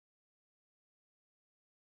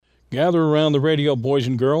Gather around the radio, boys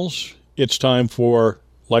and girls. It's time for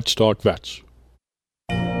Let's Talk Vets.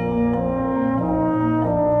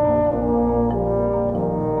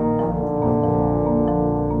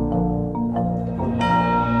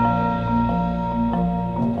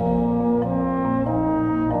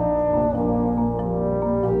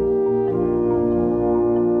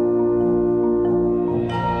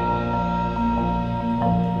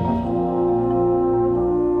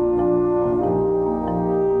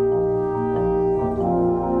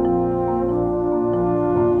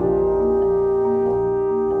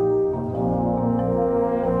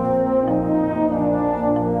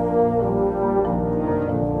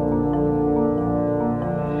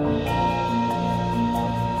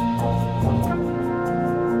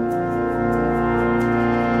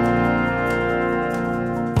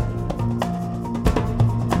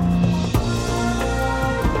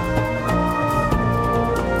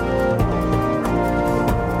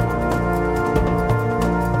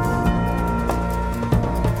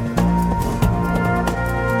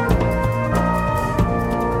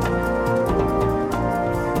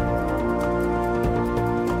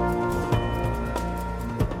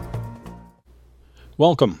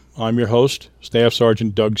 Welcome. I'm your host, Staff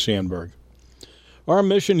Sergeant Doug Sandberg. Our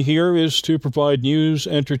mission here is to provide news,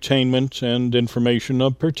 entertainment, and information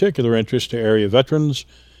of particular interest to area veterans,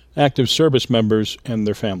 active service members, and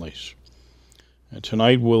their families. And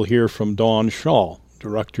tonight we'll hear from Dawn Shaw,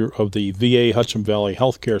 Director of the VA Hudson Valley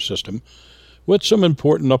Healthcare System, with some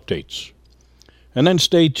important updates. And then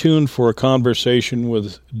stay tuned for a conversation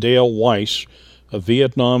with Dale Weiss, a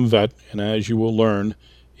Vietnam vet, and as you will learn,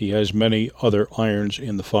 he has many other irons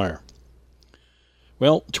in the fire.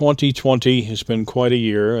 Well, 2020 has been quite a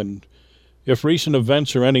year, and if recent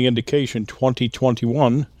events are any indication,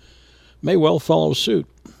 2021 may well follow suit.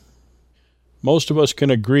 Most of us can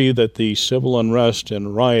agree that the civil unrest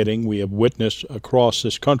and rioting we have witnessed across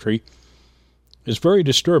this country is very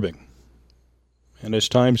disturbing. And as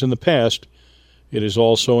times in the past, it is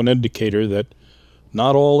also an indicator that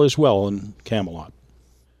not all is well in Camelot.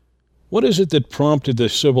 What is it that prompted the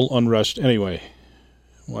civil unrest anyway?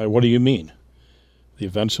 Why, what do you mean? The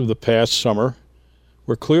events of the past summer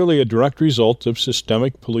were clearly a direct result of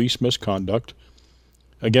systemic police misconduct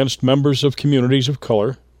against members of communities of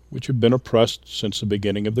color which have been oppressed since the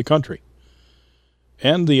beginning of the country.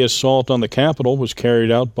 And the assault on the Capitol was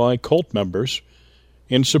carried out by cult members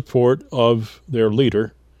in support of their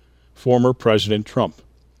leader, former President Trump.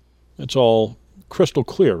 It's all crystal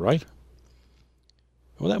clear, right?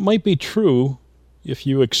 Well, that might be true if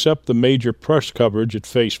you accept the major press coverage at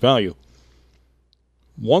face value.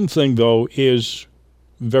 One thing, though, is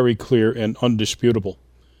very clear and undisputable.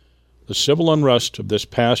 The civil unrest of this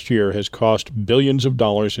past year has cost billions of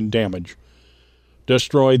dollars in damage,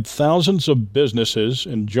 destroyed thousands of businesses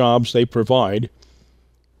and jobs they provide,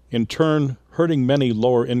 in turn hurting many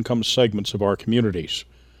lower-income segments of our communities.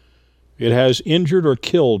 It has injured or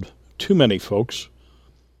killed too many folks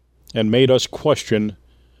and made us question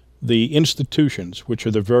the institutions which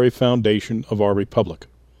are the very foundation of our republic.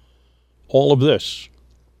 All of this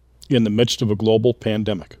in the midst of a global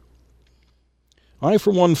pandemic. I,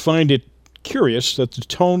 for one, find it curious that the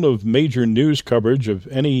tone of major news coverage of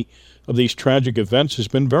any of these tragic events has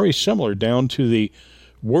been very similar down to the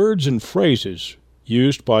words and phrases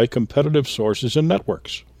used by competitive sources and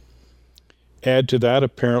networks. Add to that,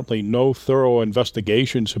 apparently no thorough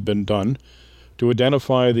investigations have been done to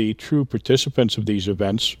identify the true participants of these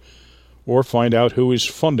events or find out who is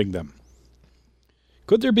funding them.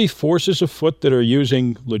 Could there be forces afoot that are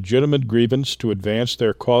using legitimate grievance to advance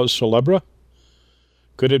their cause célèbre?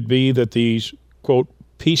 Could it be that these, quote,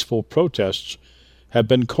 peaceful protests have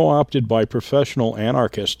been co-opted by professional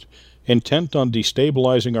anarchists intent on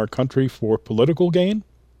destabilizing our country for political gain?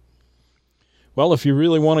 Well, if you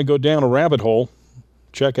really want to go down a rabbit hole,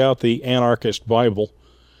 check out the Anarchist Bible,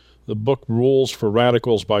 the book Rules for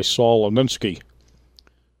Radicals by Saul Alinsky.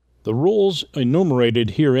 The rules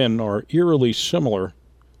enumerated herein are eerily similar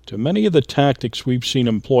to many of the tactics we've seen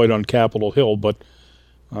employed on Capitol Hill, but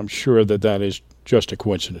I'm sure that is just a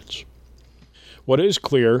coincidence. What is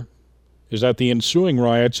clear is that the ensuing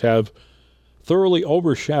riots have thoroughly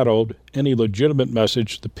overshadowed any legitimate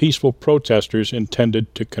message the peaceful protesters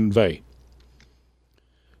intended to convey.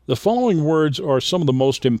 The following words are some of the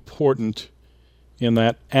most important in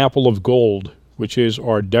that apple of gold, which is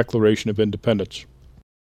our Declaration of Independence.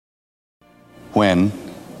 When,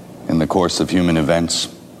 in the course of human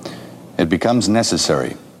events, it becomes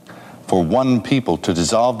necessary for one people to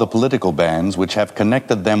dissolve the political bands which have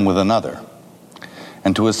connected them with another,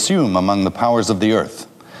 and to assume among the powers of the earth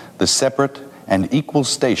the separate and equal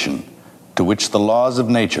station to which the laws of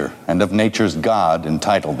nature and of nature's God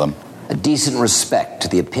entitle them. A decent respect to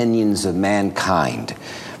the opinions of mankind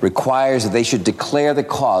requires that they should declare the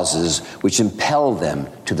causes which impel them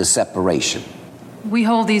to the separation. We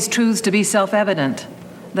hold these truths to be self-evident,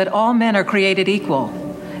 that all men are created equal,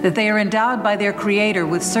 that they are endowed by their Creator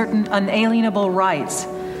with certain unalienable rights,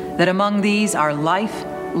 that among these are life,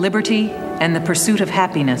 liberty, and the pursuit of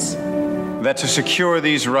happiness. That to secure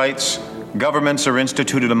these rights, governments are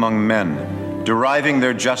instituted among men, deriving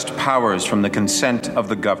their just powers from the consent of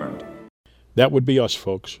the governed. That would be us,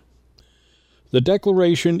 folks. The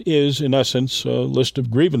Declaration is, in essence, a list of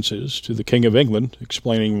grievances to the King of England,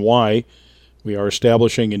 explaining why we are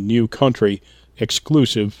establishing a new country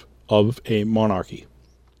exclusive of a monarchy.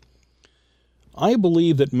 I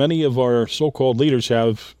believe that many of our so-called leaders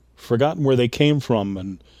have forgotten where they came from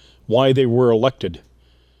and why they were elected,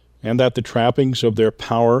 and that the trappings of their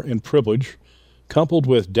power and privilege, coupled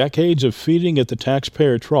with decades of feeding at the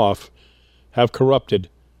taxpayer trough, have corrupted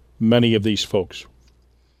many of these folks.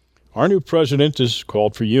 Our new president has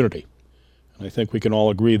called for unity, and I think we can all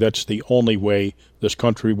agree that's the only way this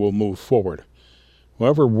country will move forward.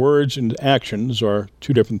 However, words and actions are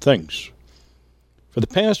two different things. For the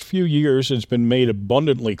past few years, it's been made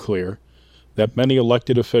abundantly clear that many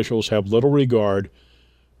elected officials have little regard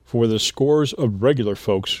for the scores of regular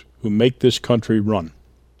folks who make this country run.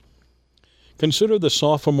 Consider the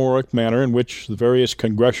sophomoric manner in which the various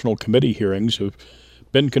congressional committee hearings have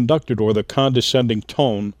been conducted, or the condescending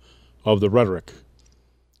tone of the rhetoric.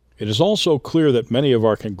 It is also clear that many of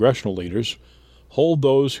our congressional leaders hold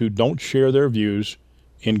those who don't share their views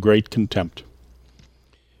in great contempt.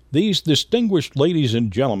 These distinguished ladies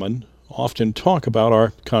and gentlemen often talk about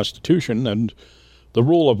our Constitution and the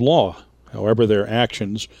rule of law. However, their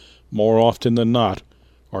actions, more often than not,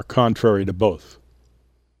 are contrary to both.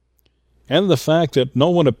 And the fact that no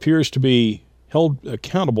one appears to be held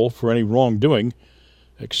accountable for any wrongdoing,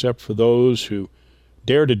 except for those who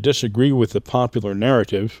dare to disagree with the popular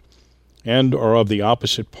narrative and are of the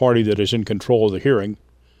opposite party that is in control of the hearing.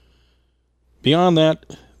 Beyond that,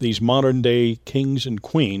 these modern-day kings and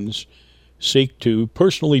queens seek to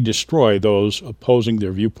personally destroy those opposing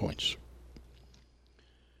their viewpoints.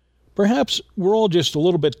 Perhaps we're all just a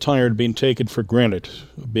little bit tired of being taken for granted,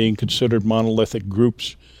 of being considered monolithic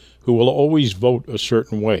groups who will always vote a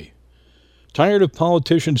certain way. Tired of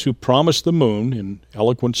politicians who promise the moon in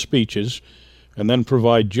eloquent speeches and then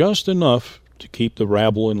provide just enough to keep the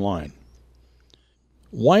rabble in line.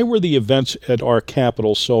 Why were the events at our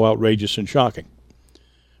capital so outrageous and shocking?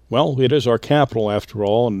 Well, it is our capital, after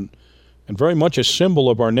all, and very much a symbol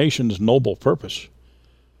of our nation's noble purpose.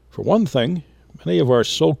 For one thing, many of our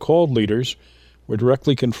so-called leaders were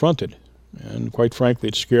directly confronted, and quite frankly,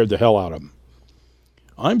 it scared the hell out of them.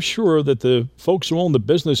 I'm sure that the folks who own the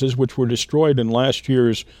businesses which were destroyed in last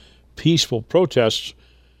year's peaceful protests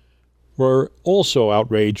were also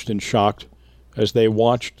outraged and shocked as they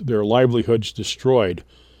watched their livelihoods destroyed,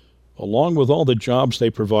 along with all the jobs they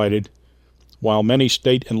provided, while many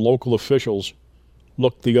state and local officials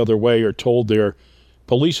looked the other way or told their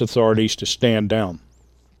police authorities to stand down.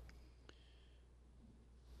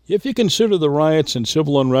 If you consider the riots and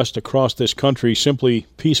civil unrest across this country simply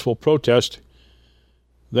peaceful protest,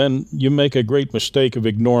 then you make a great mistake of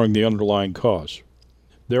ignoring the underlying cause.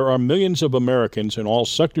 There are millions of Americans in all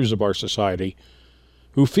sectors of our society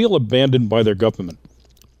who feel abandoned by their government.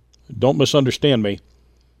 Don't misunderstand me.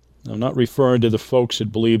 I'm not referring to the folks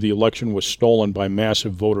that believe the election was stolen by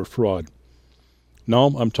massive voter fraud. No,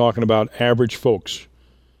 I'm talking about average folks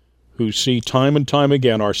who see time and time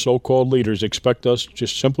again our so-called leaders expect us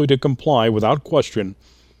just simply to comply without question,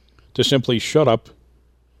 to simply shut up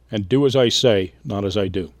and do as I say, not as I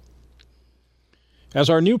do. As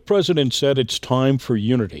our new president said, it's time for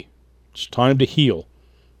unity. It's time to heal.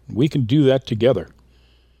 We can do that together.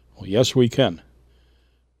 Well, yes, we can.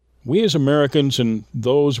 We as Americans and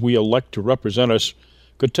those we elect to represent us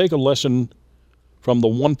could take a lesson from the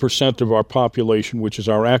 1% of our population, which is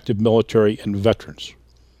our active military and veterans.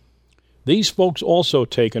 These folks also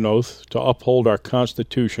take an oath to uphold our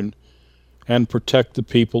Constitution and protect the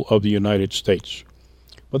people of the United States.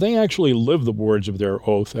 But they actually live the words of their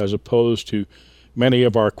oath, as opposed to many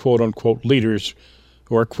of our quote-unquote leaders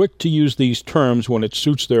who are quick to use these terms when it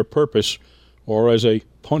suits their purpose or as a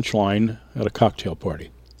punchline at a cocktail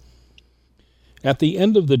party. At the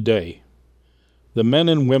end of the day, the men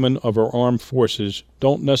and women of our armed forces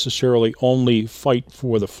don't necessarily only fight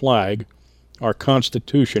for the flag, our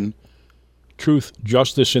Constitution, truth,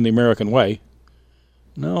 justice, in the American way.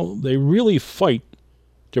 No, they really fight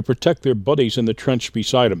to protect their buddies in the trench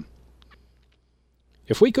beside them.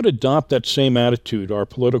 If we could adopt that same attitude, our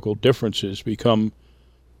political differences become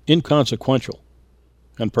inconsequential,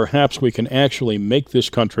 and perhaps we can actually make this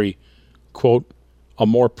country, quote, a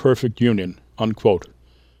more perfect union, unquote.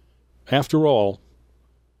 After all,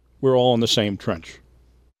 we're all in the same trench.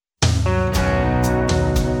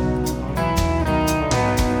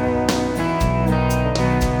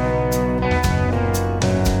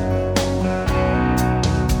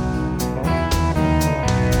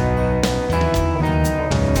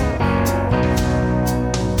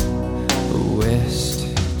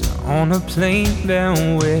 On a plane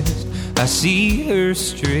down west, I see her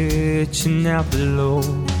stretching out below.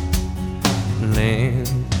 Land,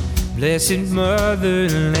 blessed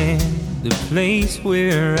motherland, the place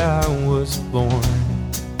where I was born.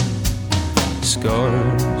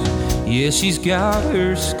 Scars, yeah, she's got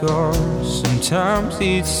her scars. Sometimes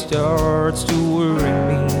it starts to worry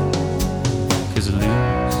me, 'cause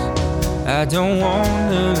I don't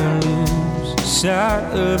wanna lose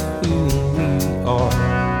sight of who we are.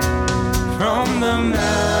 From the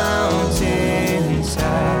mountainside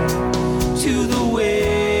to the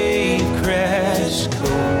wave-crashed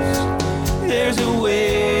coast, there's a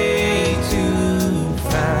way to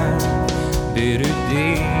find better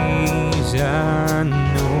days, I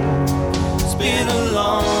know. It's been a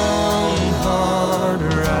long, hard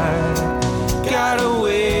ride, got a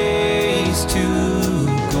ways to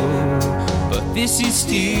go, but this is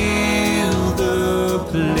still the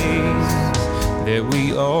place that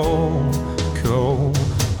we all go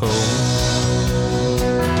home.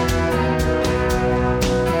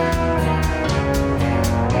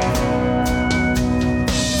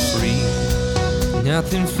 Free,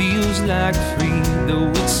 nothing feels like free, though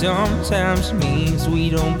it sometimes means we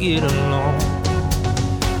don't get along.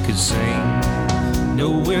 'Cause same, no,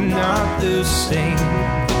 we're not the same,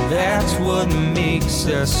 but that's what makes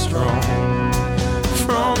us strong.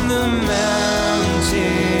 From the mountainside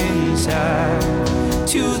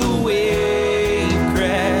to the wave-crashed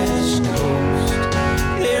coast,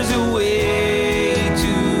 there's a way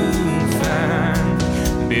to find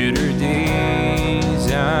better days,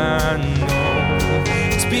 I know.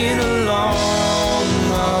 It's been a long,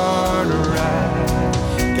 hard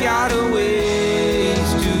ride, got a ways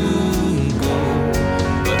to go,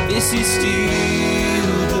 but this is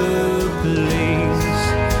still the place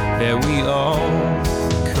that we all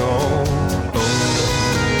call home.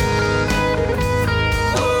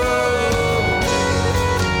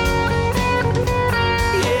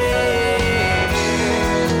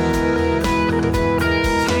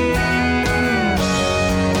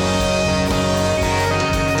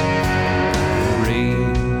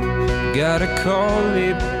 Gotta call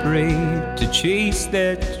it brave to chase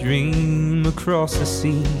that dream across the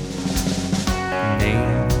sea.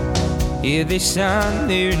 Name, yeah, they signed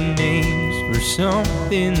their names for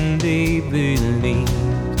something they believed.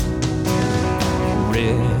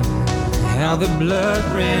 Red, how the blood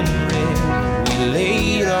ran red, we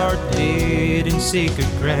laid our dead in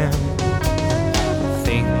sacred ground.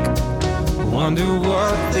 Think, wonder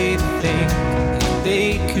what they'd think if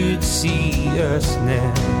they could see us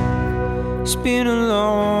now. It's been a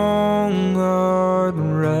long, hard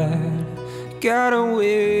ride, got a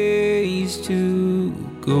ways to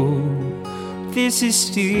go. This is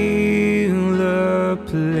still a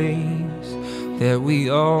place that we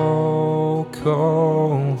all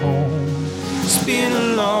call home. It's been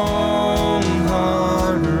a long,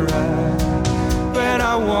 hard ride, but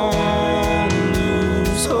I won't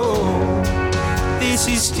lose hope. This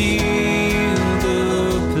is still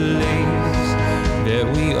the place that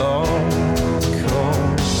we all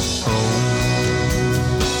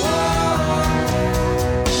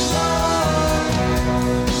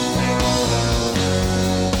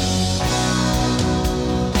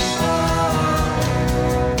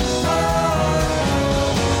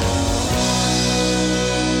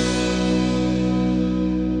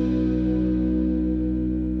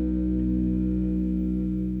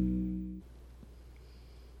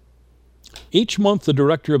Each month, the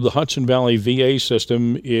director of the Hudson Valley VA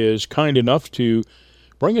system is kind enough to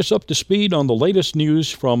bring us up to speed on the latest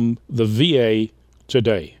news from the VA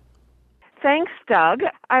today. Thanks, Doug.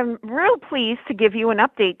 I'm real pleased to give you an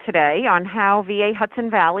update today on how VA Hudson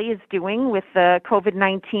Valley is doing with the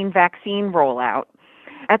COVID-19 vaccine rollout.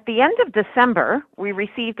 At the end of December, we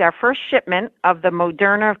received our first shipment of the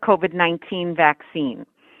Moderna COVID-19 vaccine.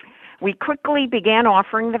 We quickly began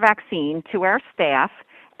offering the vaccine to our staff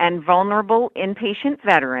and vulnerable inpatient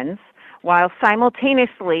veterans while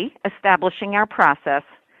simultaneously establishing our process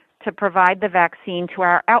to provide the vaccine to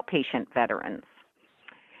our outpatient veterans.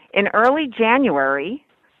 In early January,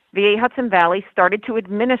 VA Hudson Valley started to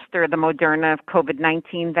administer the Moderna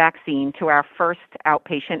COVID-19 vaccine to our first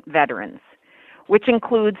outpatient veterans, which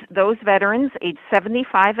includes those veterans aged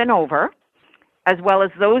 75 and over, as well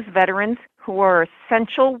as those veterans who are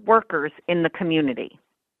essential workers in the community.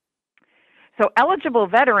 So eligible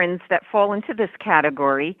veterans that fall into this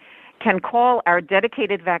category can call our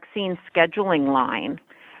dedicated vaccine scheduling line.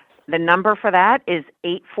 The number for that is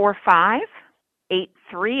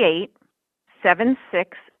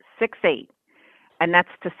 845-838-7668, and that's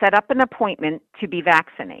to set up an appointment to be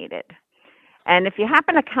vaccinated. And if you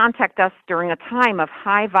happen to contact us during a time of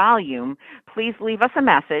high volume, please leave us a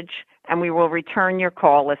message and we will return your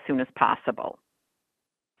call as soon as possible.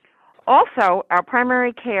 Also, our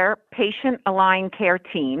primary care patient-aligned care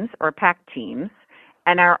teams, or PAC teams,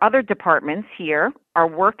 and our other departments here are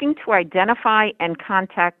working to identify and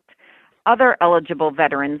contact other eligible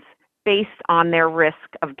veterans based on their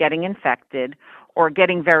risk of getting infected or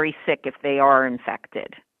getting very sick if they are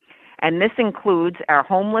infected. And this includes our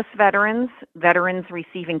homeless veterans, veterans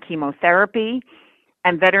receiving chemotherapy,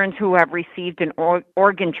 and veterans who have received an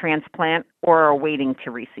organ transplant or are waiting to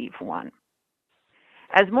receive one.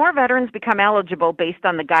 As more veterans become eligible based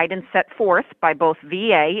on the guidance set forth by both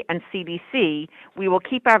VA and CDC, we will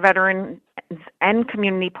keep our veterans and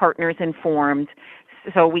community partners informed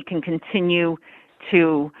so we can continue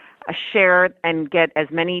to share and get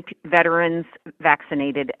as many veterans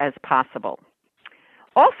vaccinated as possible.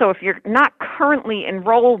 Also, if you're not currently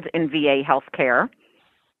enrolled in VA healthcare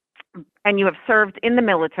and you have served in the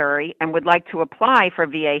military and would like to apply for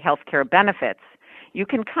VA healthcare benefits, you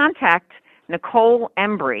can contact Nicole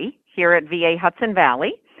Embry here at VA Hudson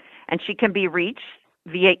Valley, and she can be reached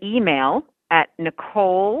via email at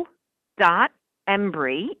nicole.embry,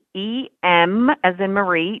 E-M as in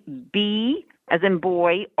Marie, B as in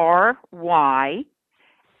boy, R-Y,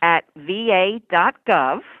 at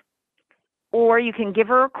va.gov, or you can give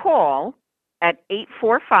her a call at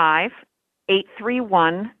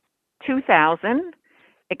 845-831-2000,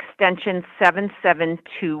 extension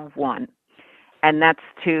 7721. And that's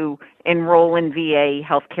to enroll in VA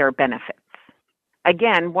healthcare benefits.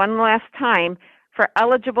 Again, one last time, for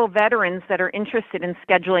eligible veterans that are interested in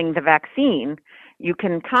scheduling the vaccine, you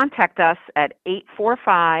can contact us at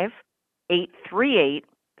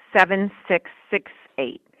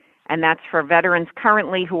 845-838-7668. And that's for veterans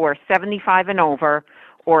currently who are 75 and over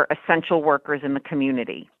or essential workers in the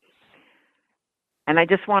community. And I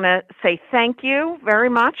just want to say thank you very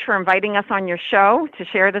much for inviting us on your show to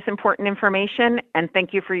share this important information, and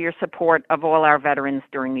thank you for your support of all our veterans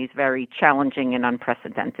during these very challenging and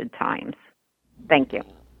unprecedented times. Thank you.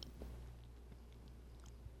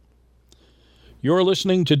 You're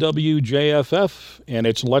listening to WJFF, and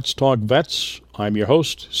it's Let's Talk Vets. I'm your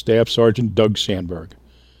host, Staff Sergeant Doug Sandberg.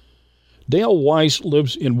 Dale Weiss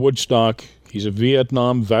lives in Woodstock. He's a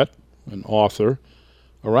Vietnam vet, an author,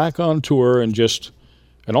 Iraq on tour, and just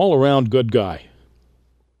an all-around good guy.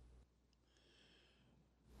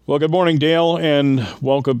 Well, good morning, Dale, and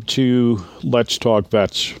welcome to Let's Talk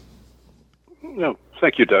Vets. No,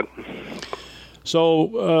 thank you, Doug.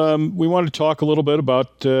 So we want to talk a little bit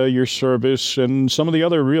about your service and some of the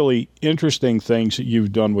other really interesting things that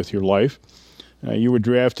you've done with your life. You were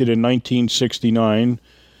drafted in 1969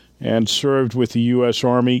 and served with the U.S.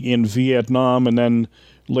 Army in Vietnam and then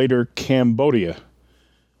later Cambodia.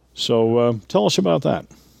 So tell us about that.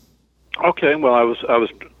 Okay, well, I was,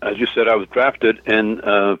 as you said, I was drafted in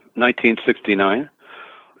 1969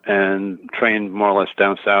 and trained more or less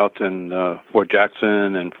down south in Fort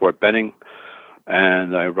Jackson and Fort Benning,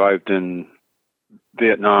 and I arrived in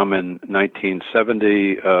Vietnam in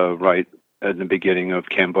 1970, right at the beginning of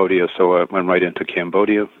Cambodia. So I went right into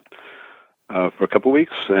Cambodia for a couple of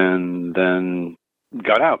weeks, and then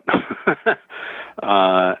got out.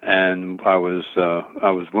 And I was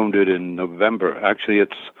wounded in November. Actually,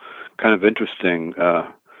 it's kind of interesting.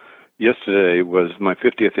 Yesterday was my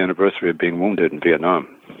 50th anniversary of being wounded in Vietnam.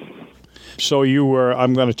 So you were,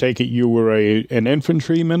 I'm going to take it, you were an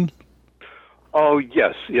infantryman? Oh,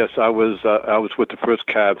 yes. I was with the 1st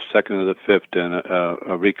Cav, 2nd of the 5th, and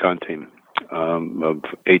a recon team of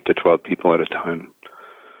 8 to 12 people at a time.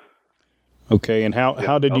 Okay, and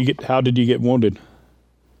how did you get wounded?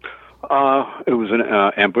 It was an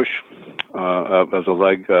ambush. I was a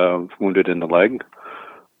leg wounded in the leg,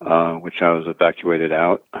 which I was evacuated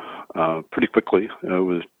out pretty quickly. It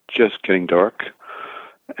was just getting dark,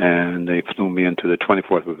 and they flew me into the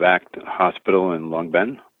 24th Evac Hospital in Long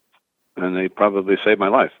Ben, and they probably saved my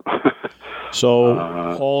life. So,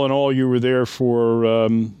 all in all, you were there for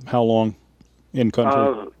how long in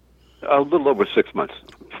country? A little over 6 months.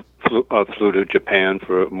 flew to Japan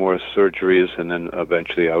for more surgeries, and then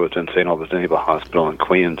eventually I was in St. Albans Naval Hospital in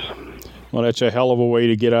Queens. Well, that's a hell of a way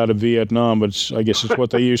to get out of Vietnam, but I guess it's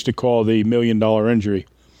what they used to call the $1 million injury.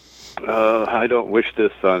 I don't wish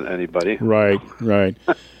this on anybody. Right.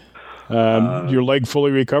 Your leg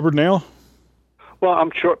fully recovered now? Well,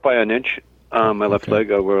 I'm short by an inch. My left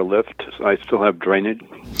leg, I wear a lift. I still have drainage.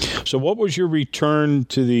 So what was your return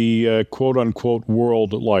to the quote-unquote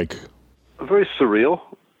world like? Very surreal,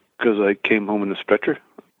 because I came home in a stretcher,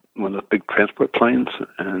 one of the big transport planes,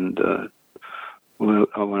 and when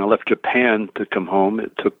I left Japan to come home,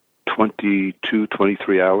 it took 22,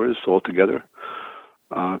 23 hours altogether,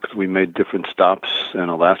 because we made different stops in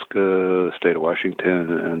Alaska, state of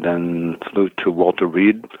Washington, and then flew to Walter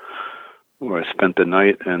Reed, where I spent the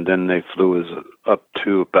night, and then they flew us up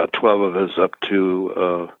to, about 12 of us, up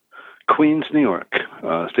to Queens, New York,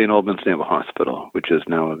 St. Albans Naval Hospital, which is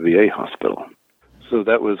now a VA hospital. So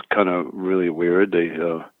that was kind of really weird. They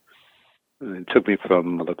took me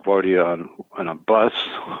from LaGuardia on a bus,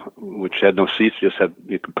 which had no seats, you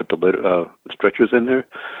could put the stretchers in there,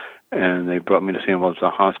 and they brought me to St. Albans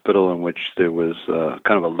Hospital, in which there was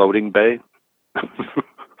kind of a loading bay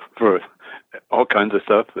for all kinds of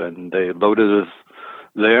stuff, and they loaded us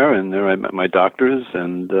there, and there I met my doctors,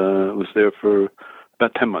 and was there for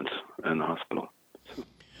about 10 months in the hospital.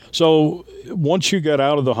 So once you got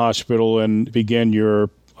out of the hospital and began your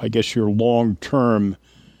long-term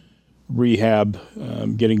rehab,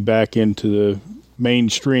 getting back into the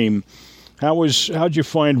mainstream, how'd you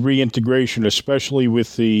find reintegration, especially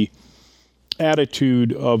with the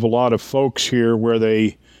attitude of a lot of folks here where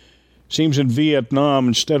they, seems in Vietnam,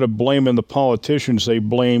 instead of blaming the politicians, they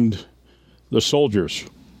blamed the soldiers?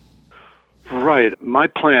 Right. My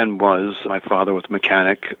plan was, my father was a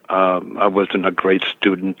mechanic. I wasn't a great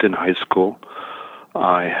student in high school.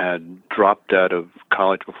 I had dropped out of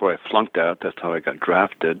college before I flunked out. That's how I got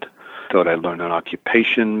drafted. Thought I'd learn an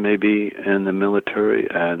occupation maybe in the military.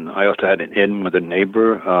 And I also had an in with a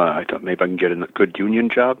neighbor. I thought maybe I can get a good union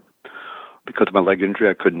job. Because of my leg injury,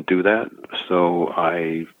 I couldn't do that. So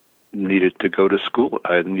I needed to go to school.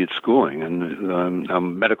 I needed schooling, and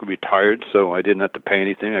I'm medically retired, so I didn't have to pay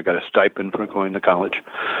anything. I got a stipend for going to college,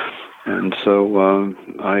 and so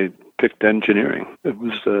I picked engineering. It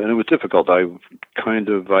was difficult. I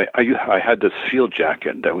had this field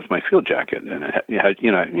jacket. That was my field jacket, and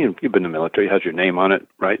you've been in the military. It has your name on it,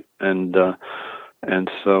 right? And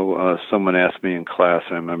so someone asked me in class.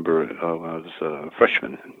 I remember when I was a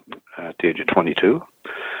freshman at the age of 22.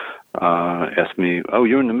 Asked me, "Oh,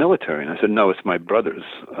 you're in the military?" And I said, "No, it's my brother's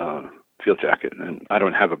field jacket, and I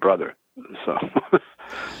don't have a brother." So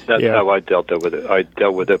that's how I dealt with it. I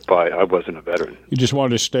dealt with it I wasn't a veteran. You just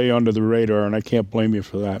wanted to stay under the radar, and I can't blame you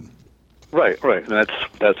for that. Right. And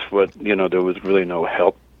that's what, there was really no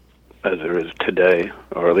help as there is today,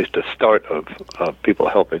 or at least a start of people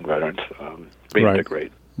helping veterans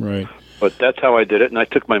reintegrate. Right. But that's how I did it, and I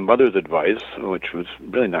took my mother's advice, which was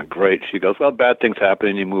really not great. She goes, "Well, bad things happen,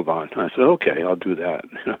 and you move on." And I said, "Okay, I'll do that."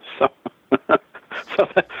 So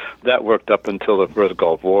that worked up until the first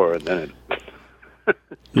Gulf War, and then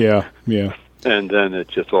yeah, and then it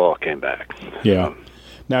just all came back. Yeah.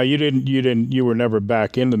 Now you were never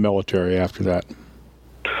back in the military after that.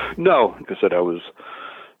 No, like I said, I was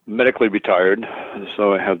medically retired,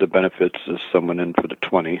 so I have the benefits as someone in for the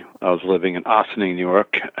 20. I was living in Ossining, New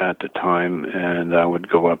York at the time, and I would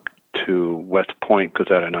go up to West Point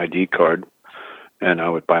because I had an ID card, and I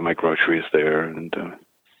would buy my groceries there, and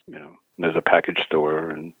there's a package store,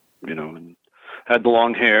 and and had the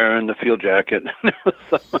long hair and the field jacket.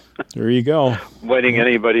 So, there you go. Waiting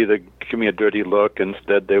anybody to give me a dirty look.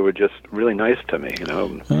 Instead, they were just really nice to me. Oh,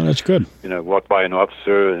 that's good. Walk by an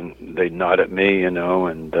officer and they nod at me. And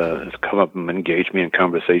just come up and engage me in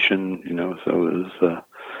conversation. So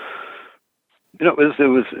it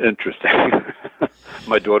was interesting.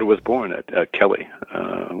 My daughter was born at Kelly,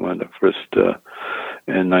 one of the first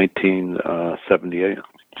in 1978.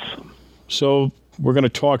 So we're going to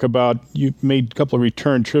talk about, you made a couple of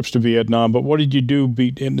return trips to Vietnam, but what did you do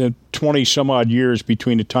in the 20-some-odd years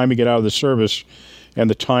between the time you get out of the service and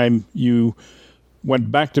the time you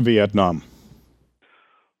went back to Vietnam?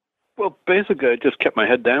 Well, basically, I just kept my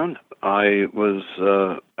head down. I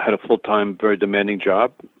had a full-time, very demanding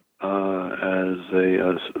job as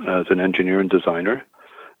an engineer and designer.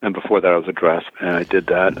 And before that, I was a draftsman, and I did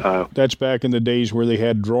that. That's back in the days where they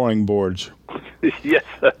had drawing boards. Yes,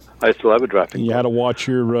 I still have a drafting board. You had to watch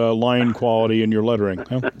your line quality and your lettering.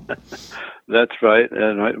 Huh? That's right,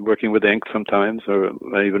 and working with ink sometimes, or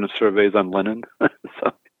even surveys on linen.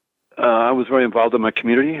 So, I was very involved in my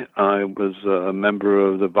community. I was a member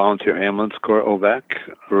of the Volunteer Ambulance Corps, OVAC,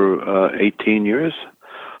 for 18 years.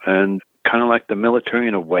 And kind of like the military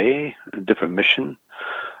in a way, a different mission,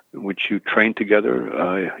 which you train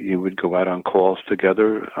together. You would go out on calls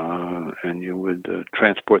together, and you would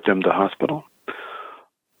transport them to hospital.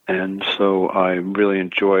 And so I really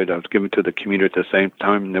enjoyed, I was given to the community at the same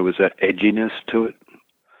time, and there was that edginess to it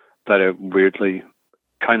that I weirdly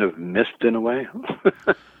kind of missed in a way.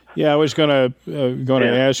 Yeah, I was going to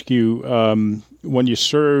ask you, when you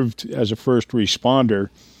served as a first responder,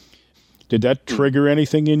 did that trigger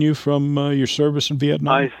anything in you from your service in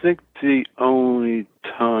Vietnam? I think the only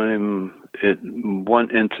time, one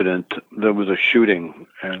incident, there was a shooting,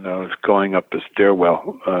 and I was going up a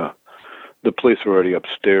stairwell. The police were already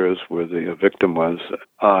upstairs where the victim was.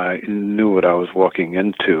 I knew what I was walking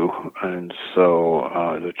into, and so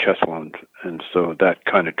the chest wound, and so that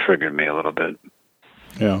kind of triggered me a little bit.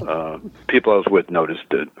 Yeah. People I was with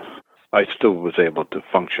noticed it. I still was able to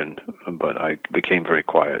function, but I became very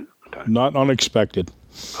quiet. Not unexpected.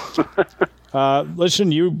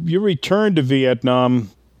 Listen, you returned to Vietnam.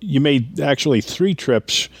 You made actually 3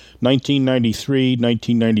 trips, 1993,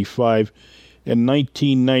 1995, and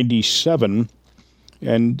 1997.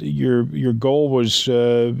 And your goal was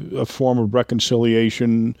a form of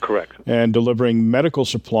reconciliation. Correct. And delivering medical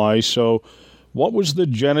supplies. So what was the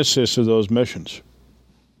genesis of those missions?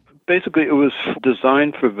 Basically, it was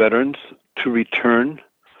designed for veterans to return,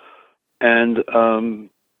 and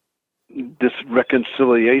this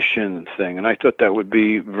reconciliation thing. And I thought that would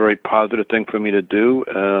be a very positive thing for me to do,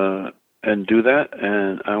 and do that.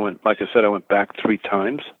 And I went, like I said, I went back 3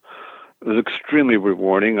 times. It was extremely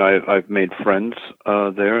rewarding. I've made friends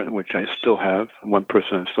there, which I still have. One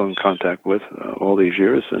person I'm still in contact with all these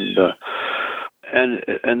years.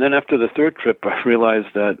 And then after the 3rd trip, I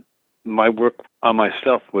realized that my work on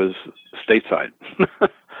myself was stateside,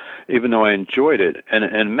 even though I enjoyed it. And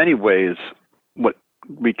in many ways, what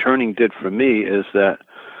returning did for me is that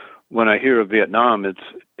when I hear of Vietnam,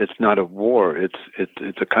 it's not a war.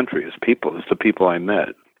 It's a country. It's people. It's the people I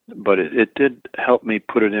met. But it did help me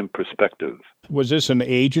put it in perspective. Was this an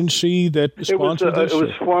agency that sponsored this? It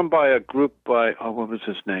was formed by a group by, what was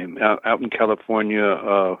his name? Out in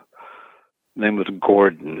California, name was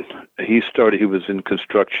Gordon. He was in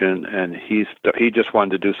construction, and he just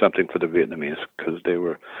wanted to do something for the Vietnamese because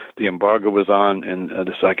the embargo was on in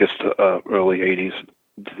I guess early 80s.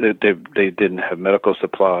 They didn't have medical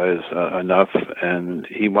supplies enough, and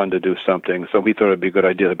he wanted to do something. So we thought it'd be a good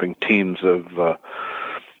idea to bring teams of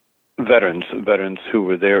veterans who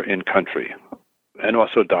were there in country, and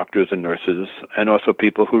also doctors and nurses, and also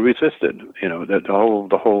people who resisted.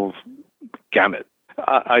 The whole gamut.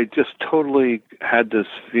 I just totally had this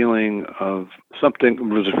feeling of something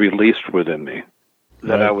was released within me,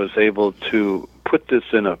 that right. I was able to put this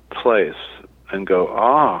in a place and go,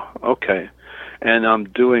 okay, and I'm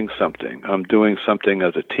doing something. I'm doing something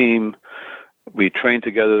as a team. We trained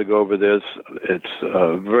together to go over this. It's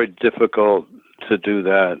very difficult to do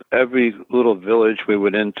that. Every little village we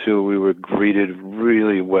went into, we were greeted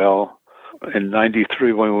really well. In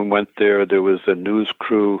 93, when we went there was a news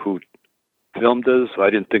crew who filmed us. I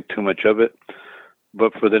didn't think too much of it.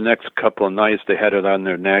 But for the next couple of nights, they had it on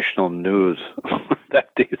their national news that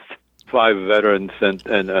these 5 veterans and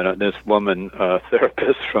this woman,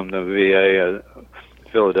 therapist from the VA,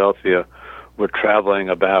 Philadelphia, were traveling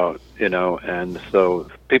about, and so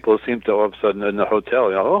people seemed to all of a sudden in the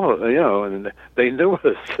hotel, and they knew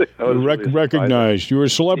us. Recognized. You were a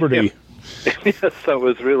celebrity. Yeah. Yes, so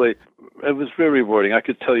it was very rewarding. I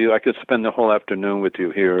could tell you, I could spend the whole afternoon with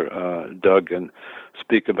you here, Doug, and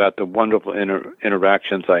speak about the wonderful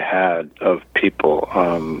interactions I had of people.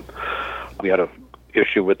 We had an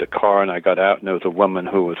issue with the car, and I got out, and there was a woman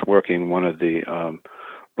who was working one of the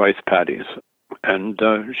rice paddies. And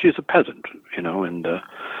she's a peasant, and all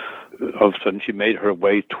of a sudden she made her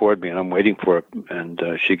way toward me, and I'm waiting for her, and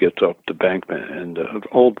she gets off the embankment, and an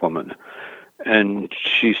old woman, and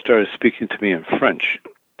she started speaking to me in French.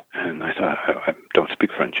 And I thought, I don't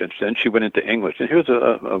speak French. And then she went into English. And here's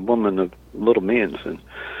a woman of little means.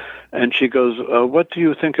 And she goes, what do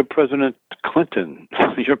you think of President Clinton,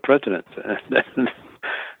 your president?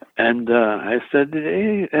 And I said,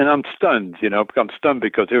 and I'm stunned, I'm stunned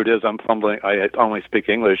because here it is, I'm fumbling. I only speak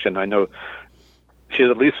English, and I know she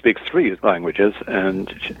at least speaks 3 languages.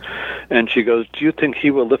 And she goes, do you think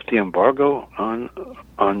he will lift the embargo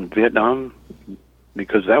on Vietnam?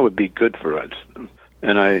 Because that would be good for us.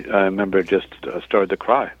 And I remember just started to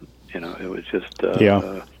cry. It was just,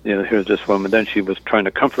 here's this woman. Then she was trying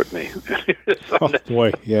to comfort me.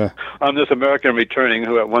 Boy, yeah. I'm this American returning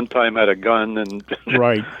who at one time had a gun, and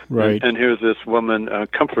right. And here's this woman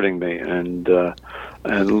comforting me, and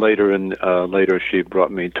later she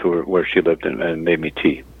brought me to where she lived and made me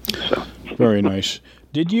tea. So very nice.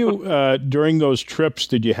 Did you during those trips?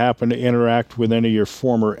 Did you happen to interact with any of your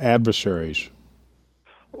former adversaries?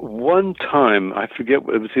 One time, I forget,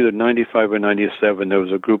 it was either 95 or 97, there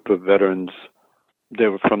was a group of veterans. They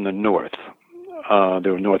were from the North. They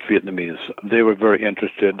were North Vietnamese. They were very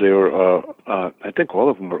interested. They were, I think all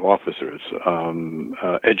of them were officers,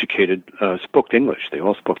 educated, spoke English. They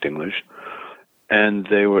all spoke English. And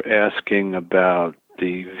they were asking about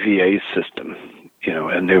the VA system,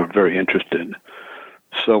 and they were very interested.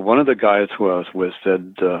 So one of the guys who I was with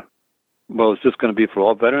said, well, is this going to be for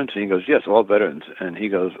all veterans? And he goes, yes, all veterans. And he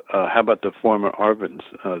goes, how about the former ARVNs,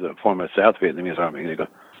 the former South Vietnamese Army? And he goes,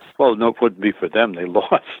 well, no, it wouldn't be for them. They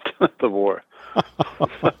lost the war.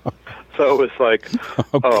 So it was like,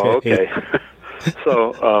 oh, okay.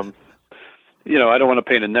 So, I don't want to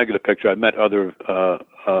paint a negative picture. I met other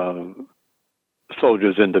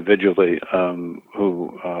soldiers individually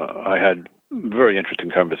who I had very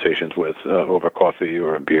interesting conversations with over coffee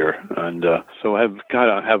or a beer, and so I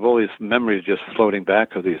have all these memories just floating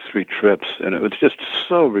back of these 3 trips, and it was just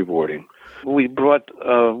so rewarding. We brought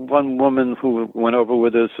one woman who went over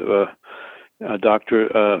with us, a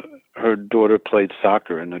doctor. Her daughter played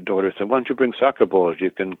soccer, and the daughter said, "Why don't you bring soccer balls?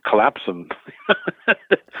 You can collapse them;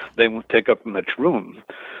 they won't take up much room."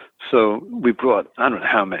 So we brought I don't know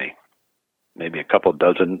how many, maybe a couple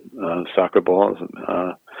dozen soccer balls.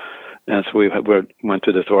 And so we went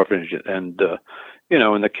to this orphanage, and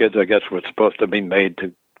and the kids, I guess, were supposed to be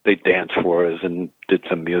they danced for us and did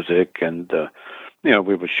some music, and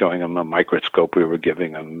we were showing them a microscope we were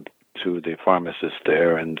giving them to the pharmacist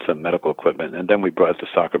there, and some medical equipment, and then we brought the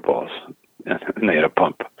soccer balls, and they had a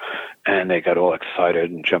pump, and they got all excited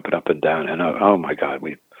and jumping up and down, and oh my God,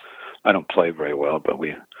 I don't play very well, but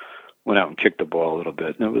we went out and kicked the ball a little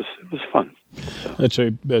bit, and it was fun. So.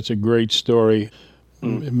 That's a great story.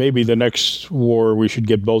 Maybe the next war we should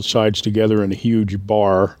get both sides together in a huge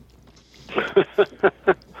bar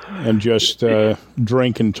and just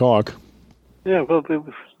drink and talk. Yeah, well,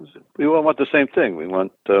 we all want the same thing. We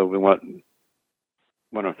want our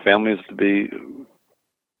families to be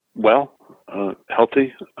well,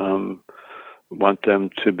 healthy. Want them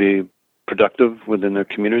to be productive within their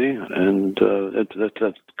community, and it's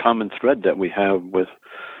a common thread that we have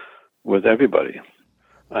with everybody.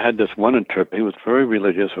 I had this one interpreter. He was very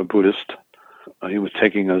religious, a Buddhist. He was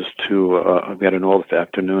taking us to, we had an all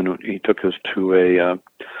afternoon. He took us to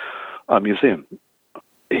a museum.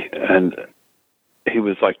 And he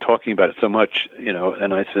was like talking about it so much,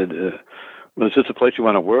 and I said, well, is this a place you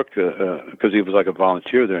want to work? Because he was like a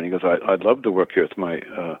volunteer there. And he goes, I'd love to work here. It's my,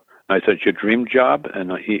 I said, it's your dream job?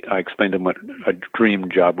 And I explained to him what a dream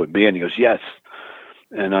job would be. And he goes, yes.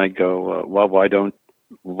 And I go, well, why don't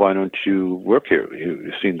you work here?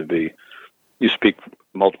 You seem to be, you speak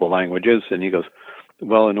multiple languages. And he goes,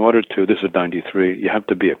 well, in order to, this is 93, you have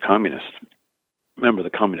to be a communist, member of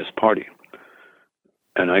the Communist Party.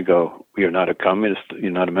 And I go, you're not a communist?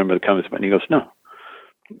 You're not a member of the Communist Party? And he goes, no.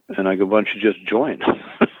 And I go, why don't you just join?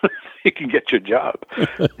 You can get your job.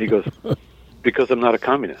 He goes, because I'm not a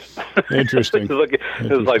communist. Interesting. It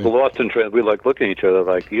was like lost in translation. We like looking at each other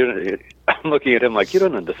like, I'm looking at him like, you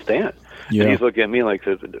don't understand. Yeah. And he's looking at me like,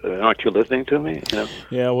 aren't you listening to me?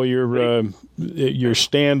 Yeah, well, your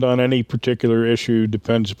stand on any particular issue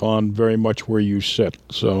depends upon very much where you sit.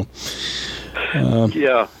 So,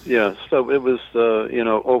 yeah. So it was,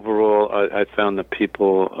 overall, I found the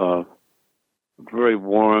people very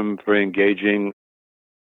warm, very engaging.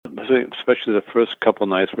 Especially the first couple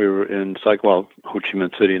nights we were in Ho Chi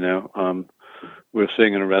Minh City now. We were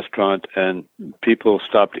sitting in a restaurant, and people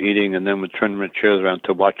stopped eating and then would turn their chairs around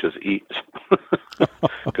to watch us eat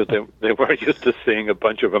because they weren't used to seeing a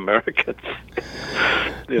bunch of Americans.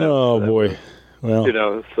 Boy. Well,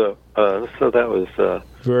 so that was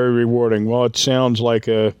very rewarding. Well, it sounds like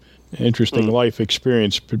a interesting life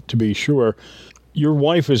experience, to be sure. Your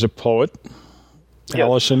wife is a poet, yes.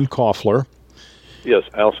 Allison Koffler. Yes,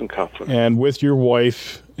 Alison Koffler. And with your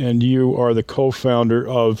wife, and you are the co-founder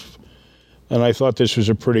of, and I thought this was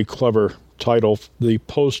a pretty clever title, the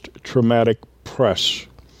Post-Traumatic Press.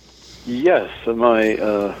 Yes, my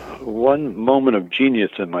one moment of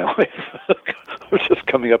genius in my life. I was just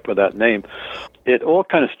coming up with that name. It all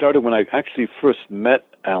kind of started when I actually first met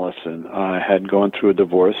Allison. I had gone through a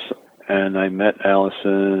divorce, and I met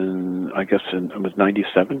Allison, I guess it was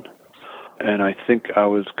 97. And I think I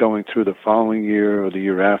was going through the following year or the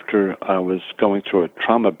year after, I was going through a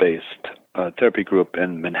trauma-based therapy group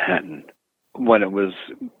in Manhattan. When it was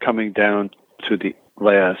coming down to the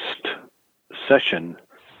last session,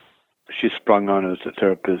 she sprung on as a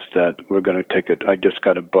therapist that we're going to take it. I just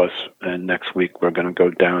got a bus, and next week we're going to go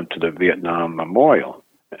down to the Vietnam Memorial.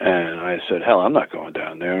 And I said, hell, I'm not going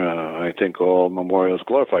down there. I think all memorials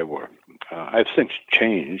glorify war. I've since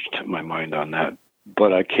changed my mind on that.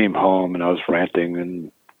 But I came home and I was ranting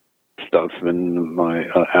and stuff, and my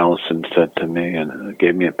Allison said to me and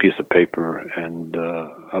gave me a piece of paper and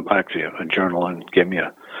actually a journal, and gave me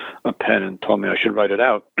a pen and told me I should write it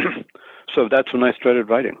out. So that's when I started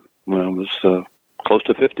writing, when I was close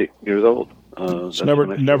to 50 years old. It's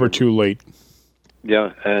never too late.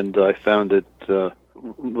 Yeah, and I found it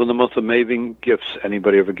one of the most amazing gifts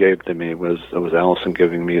anybody ever gave to me was Allison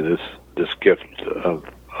giving me this gift of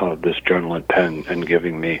this journal and pen, and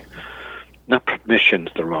giving me, not permission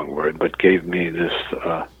is the wrong word, but gave me this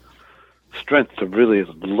strength to really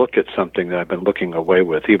look at something that I've been looking away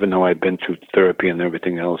with, even though I've been through therapy and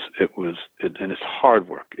everything else. And it's hard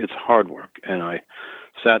work. It's hard work. And I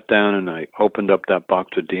sat down and I opened up that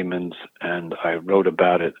box of demons and I wrote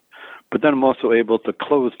about it. But then I'm also able to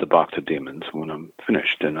close the box of demons when I'm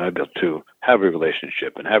finished, and I'm able to have a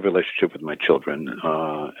relationship with my children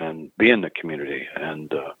and be in the community.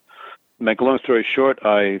 And make a long story short,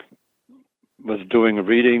 I was doing a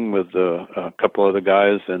reading with a couple other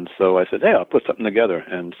guys, and so I said, hey, I'll put something together.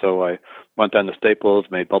 And so I went down to Staples,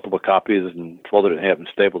 made multiple copies, and folded it in half and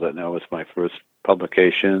stapled it. Now it's my first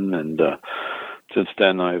publication, and since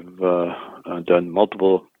then I've done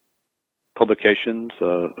multiple publications.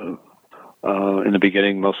 In the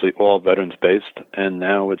beginning, mostly all veterans-based, and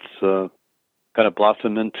now it's kind of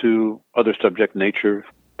blossomed into other subject, nature,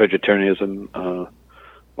 vegetarianism,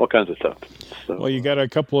 all kinds of stuff. So, well, you got a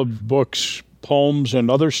couple of books, poems, and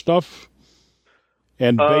other stuff,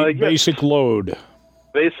 and yes. Basic Load.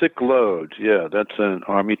 Basic Load, yeah, that's an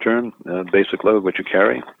Army term, basic load, what you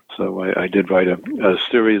carry. So I did write a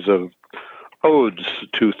series of odes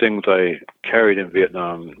to things I carried in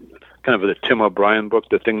Vietnam, kind of the Tim O'Brien book,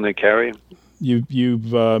 The Thing They Carry.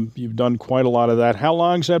 You've done quite a lot of that. How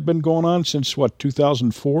long has that been going on? Since what,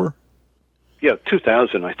 2004? Yeah,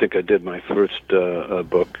 2000. I think I did my first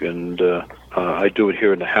book, and I do it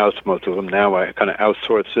here in the house. Most of them now. I kind of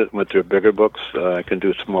outsource it with their bigger books. I can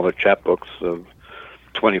do smaller chapbooks of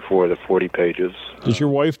 24 to 40 pages. Does your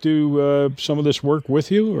wife do some of this work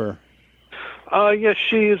with you, or? Yeah,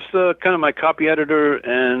 she's kind of my copy editor,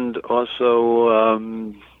 and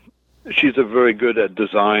also. She's very good at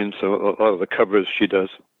design, so a lot of the covers she does.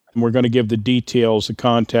 We're going to give the details, the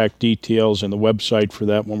contact details, and the website for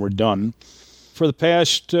that when we're done. For the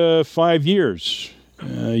past 5 years,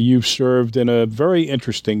 you've served in a very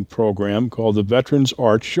interesting program called the Veterans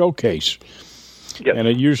Art Showcase. Yes. And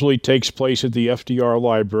it usually takes place at the FDR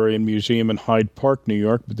Library and Museum in Hyde Park, New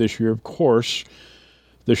York. But this year, of course,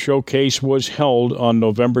 the showcase was held on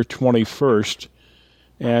November 21st.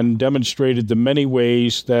 And demonstrated the many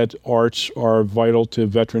ways that arts are vital to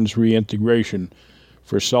veterans' reintegration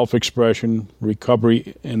for self-expression,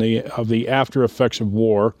 recovery of the after effects of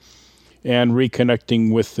war, and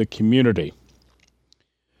reconnecting with the community.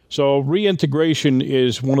 So reintegration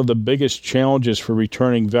is one of the biggest challenges for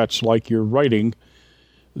returning vets like you're writing.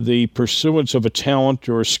 The pursuance of a talent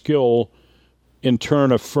or a skill in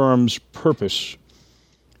turn affirms purpose.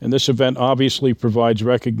 And this event obviously provides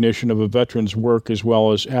recognition of a veteran's work as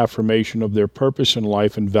well as affirmation of their purpose in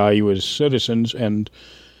life and value as citizens and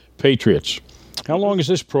patriots. How long has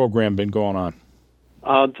this program been going on?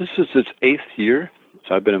 This is its 8th year,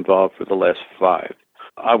 so I've been involved for the last 5.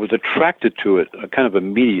 I was attracted to it kind of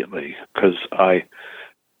immediately because I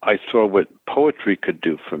saw what poetry could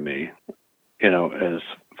do for me, as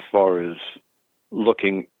far as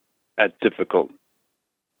looking at difficult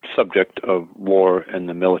subject of war and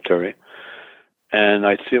the military, and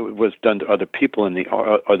I see it was done to other people in the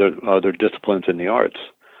other disciplines in the arts,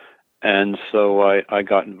 and so I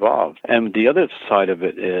got involved. And the other side of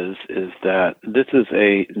it is that this is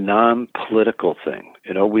a non-political thing.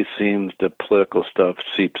 It always seems the political stuff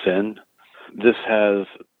seeps in. This has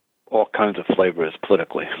all kinds of flavors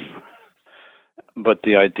politically, but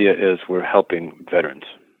the idea is we're helping veterans.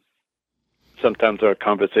 Sometimes our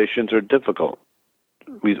conversations are difficult.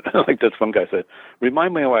 Like this one guy said,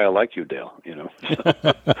 "Remind me why I like you, Dale."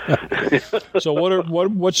 So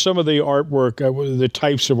what's some of the artwork? The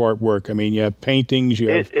types of artwork? I mean, you have paintings. You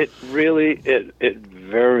have it varies.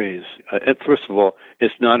 First of all,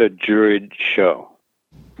 it's not a juried show.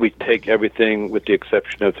 we take everything with the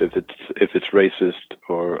exception of if it's racist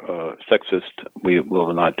or sexist, we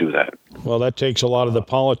will not do that. Well, that takes a lot of the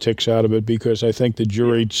politics out of it, because I think the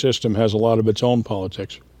jury system has a lot of its own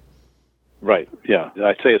politics. Right. Yeah.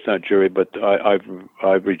 I say it's not jury, but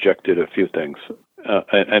I've rejected a few things,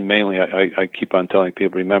 and mainly I keep on telling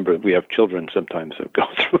people, remember, we have children sometimes that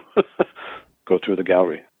go through the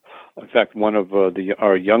gallery. In fact, one of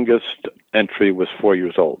our youngest entry was 4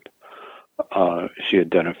 years old. She had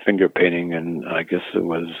done a finger painting, and I guess it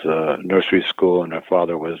was nursery school, and her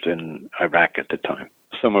father was in Iraq at the time.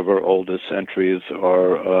 Some of our oldest entries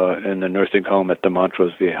are in the nursing home at the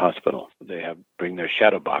Montrose VA Hospital. They bring their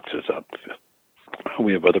shadow boxes up.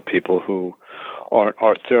 We have other people who are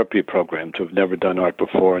art therapy programs who have never done art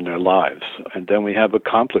before in their lives. And then we have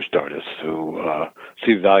accomplished artists who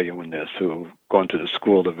see value in this, who've gone to the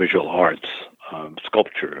School of Visual Arts,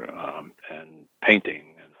 sculpture, and painting.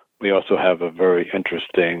 We also have a very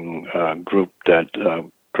interesting group that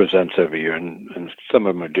presents every year, and some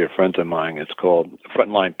of them are dear friends of mine. It's called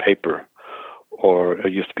Frontline Paper, or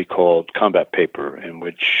it used to be called Combat Paper, in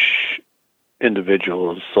which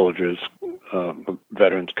individuals, soldiers,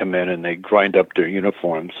 veterans come in and they grind up their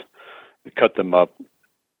uniforms, they cut them up,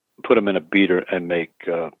 put them in a beater, and make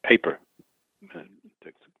paper. It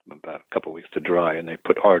takes about a couple of weeks to dry, and they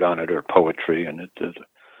put art on it or poetry, and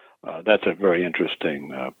that's a very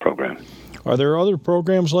interesting program. Are there other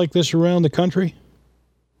programs like this around the country?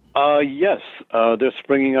 Yes. They're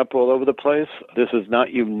springing up all over the place. This is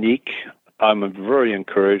not unique. I'm very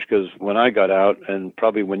encouraged, because when I got out, and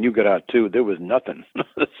probably when you got out too, there was nothing.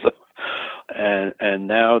 And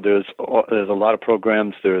now there's a lot of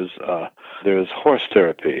programs. There's horse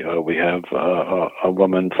therapy. We have a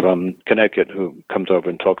woman from Connecticut who comes over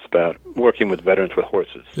and talks about working with veterans with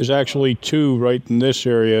horses. There's actually two right in this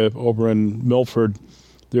area over in Milford.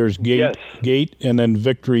 There's Gate, and then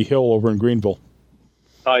Victory Hill over in Greenville.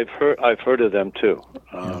 I've heard of them too.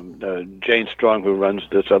 Jane Strong, who runs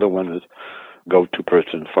this other one, is go-to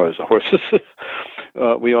person as far as the horses.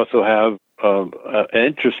 We also have an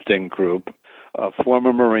interesting group, a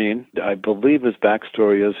former Marine. I believe his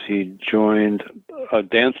backstory is he joined a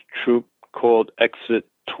dance troupe called Exit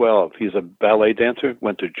 12. He's a ballet dancer,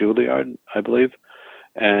 went to Juilliard, I believe,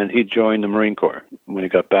 and he joined the Marine Corps. When he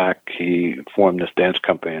got back, he formed this dance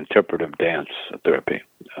company, Interpretive Dance Therapy.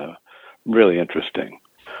 Really interesting.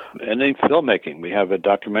 And then filmmaking. We have a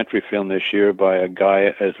documentary film this year by a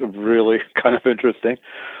guy that's really kind of interesting,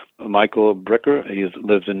 Michael Bricker. He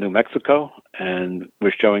lives in New Mexico, and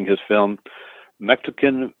we're showing his film,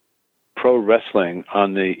 Mexican Pro Wrestling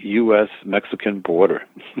on the U.S.-Mexican border.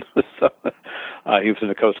 So, he was in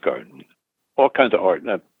the Coast Guard. All kinds of art,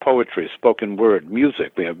 poetry, spoken word,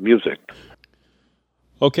 music. We have music.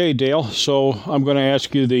 Okay, Dale, so I'm going to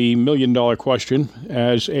ask you the million-dollar question.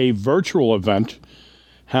 As a virtual event,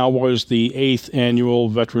 how was the 8th Annual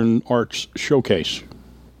Veteran Arts Showcase?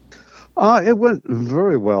 It went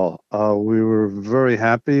very well. We were very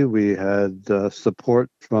happy. We had support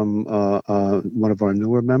from one of our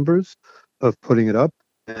newer members of putting it up,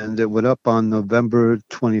 and it went up on November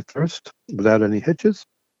 21st without any hitches,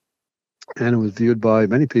 and it was viewed by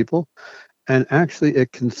many people. And actually,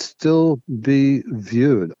 it can still be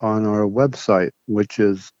viewed on our website, which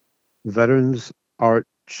is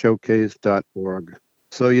veteransartshowcase.org.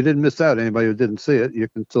 So you didn't miss out. Anybody who didn't see it, you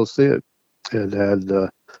can still see it. It had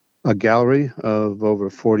a gallery of over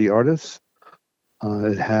 40 artists.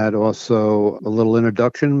 It had also a little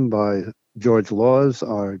introduction by George Laws,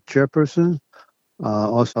 our chairperson,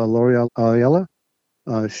 also Lori Ayala.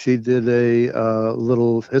 She did a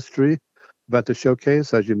little history about the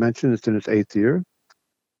showcase. As you mentioned, it's in its 8th year.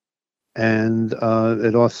 And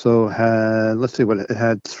it also had, it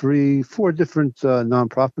had 4 different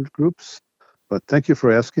nonprofit groups. But thank you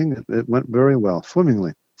for asking. It went very well,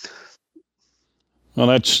 swimmingly. Well,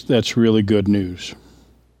 that's really good news.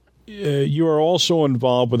 You are also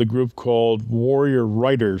involved with a group called Warrior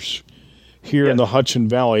Writers here in the Hudson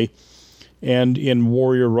Valley. And in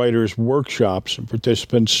Warrior Writers workshops,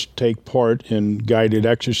 participants take part in guided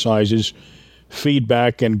exercises,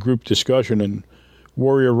 feedback, and group discussion. And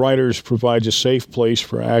Warrior Writers provides a safe place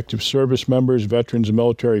for active service members, veterans, and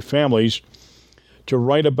military families to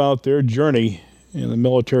write about their journey in the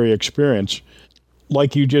military experience.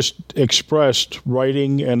 Like you just expressed,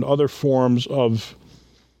 writing and other forms of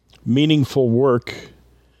meaningful work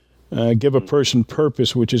give a person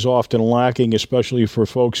purpose, which is often lacking, especially for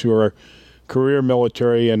folks who are career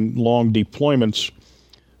military and long deployments.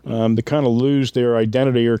 They kind of lose their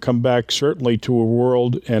identity or come back certainly to a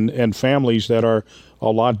world and families that are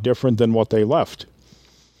a lot different than what they left.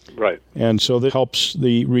 Right. And so that helps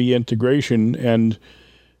the reintegration. And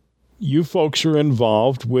you folks are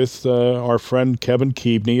involved with our friend Kevin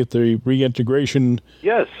Keebney at the reintegration.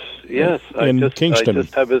 Yes. In Kingston. I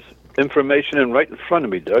just have his information right in front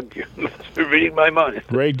of me, Doug. You must be reading my mind.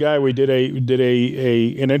 Great guy. We did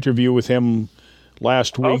an interview with him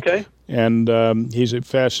last week. Okay. And he's a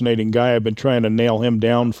fascinating guy. I've been trying to nail him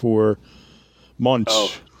down for months.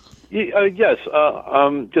 Oh. Yes.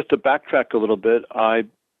 Just to backtrack a little bit, I've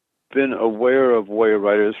been aware of Warrior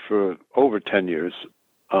Writers for over 10 years.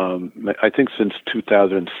 I think since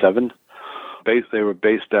 2007. They were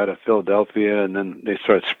based out of Philadelphia, and then they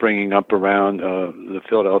started springing up around the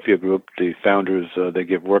Philadelphia group. The founders, they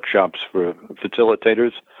give workshops for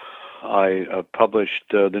facilitators. I published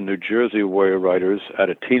the New Jersey Warrior Writers at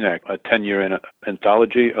a TNAC, a 10-year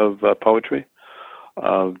anthology of poetry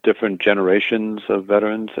of different generations of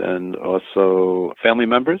veterans and also family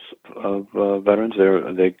members of veterans.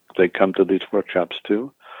 They come to these workshops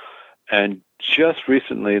too. And just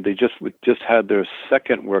recently, they just had their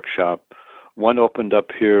second workshop. One opened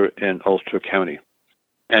up here in Ulster County,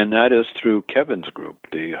 and that is through Kevin's group,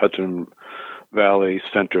 the Hudson Valley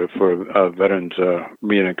Center for Veterans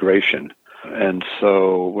Reintegration. And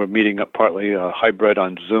so we're meeting up partly hybrid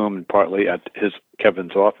on Zoom and partly at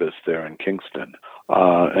Kevin's office there in Kingston.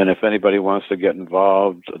 And if anybody wants to get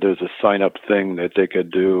involved, there's a sign-up thing that they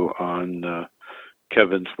could do on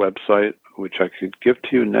Kevin's website, which I could give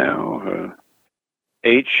to you now,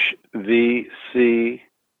 hvcvr.org.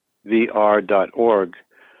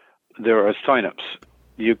 There are sign-ups.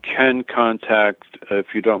 You can contact,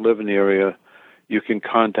 if you don't live in the area, you can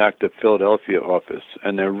contact the Philadelphia office,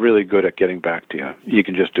 and they're really good at getting back to you. You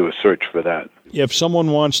can just do a search for that. If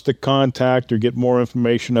someone wants to contact or get more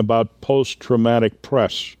information about post-traumatic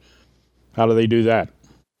stress, how do they do that?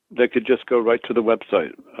 They could just go right to the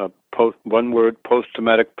website, one word,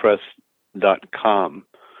 posttraumaticpress.com.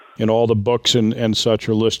 And all the books and such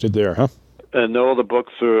are listed there, huh? And all the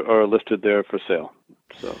books are listed there for sale.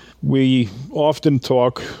 So we often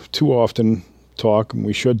talk, and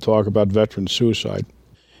we should talk about veteran suicide.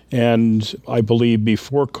 And I believe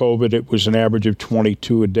before COVID, it was an average of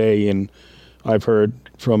 22 a day. And I've heard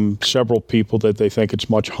from several people that they think it's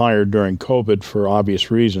much higher during COVID for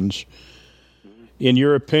obvious reasons. In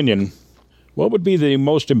your opinion, what would be the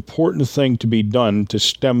most important thing to be done to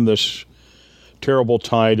stem this terrible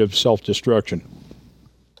tide of self-destruction?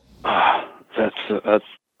 That's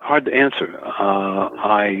hard to answer.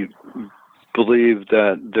 I believe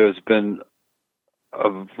that there's been a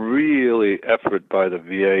really effort by the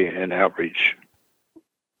VA in outreach.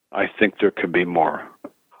 I think there could be more.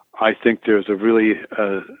 I think there's a really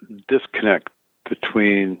disconnect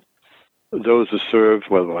between those who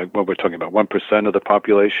serve, like what we're talking about, 1% of the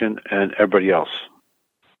population and everybody else.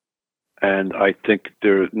 And I think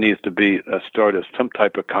there needs to be a start of some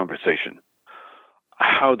type of conversation.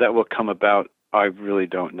 How that will come about, I really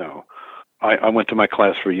don't know. I went to my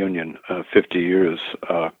class reunion 50 years,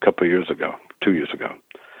 a couple of years ago, 2 years ago.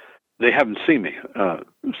 They haven't seen me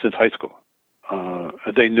since high school.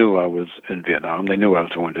 They knew I was in Vietnam. They knew I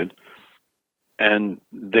was wounded. And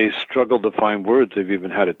they struggled to find words. They've even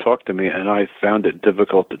had to talk to me, and I found it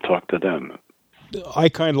difficult to talk to them. I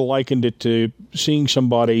kind of likened it to seeing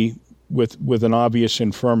somebody with an obvious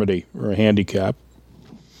infirmity or a handicap.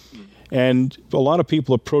 And a lot of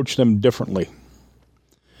people approach them differently.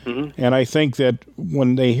 Mm-hmm. And I think that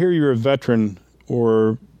when they hear you're a veteran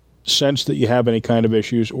or sense that you have any kind of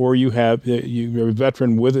issues, or you're a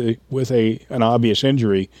veteran with an obvious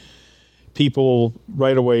injury, people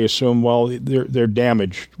right away assume, well, they're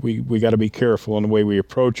damaged. We got to be careful in the way we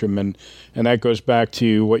approach them, and that goes back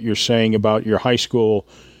to what you're saying about your high school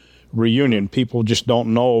reunion. People just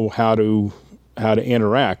don't know how to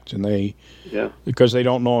interact, and because they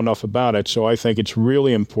don't know enough about it. So I think it's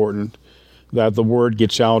really important that the word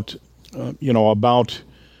gets out, about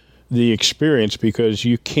the experience, because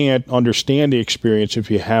you can't understand the experience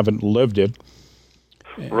if you haven't lived it.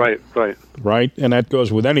 Right. And that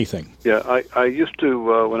goes with anything. Yeah, I used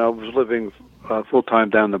to, when I was living full-time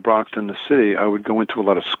down in the Bronx in the city, I would go into a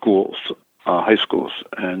lot of schools, high schools,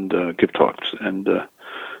 and give talks. And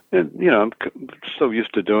I'm so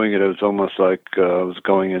used to doing it, it was almost like I was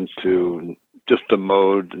going into just a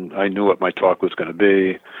mode, and I knew what my talk was going to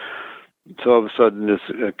be. So all of a sudden, this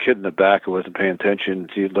kid in the back who wasn't paying attention,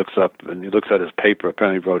 he looks up and he looks at his paper,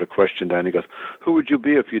 apparently wrote a question down. He goes, "Who would you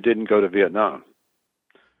be if you didn't go to Vietnam?"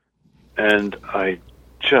 And I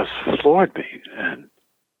just floored me. And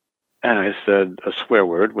I said a swear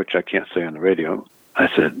word, which I can't say on the radio. I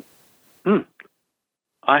said,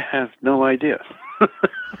 I have no idea.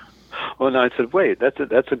 Well, no, I said, wait,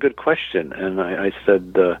 that's a good question. And I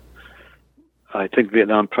said, I think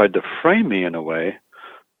Vietnam tried to frame me in a way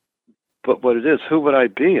But what it is, who would I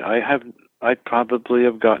be? I'd probably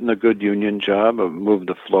have gotten a good union job, or moved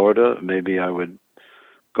to Florida. Maybe I would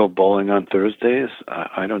go bowling on Thursdays.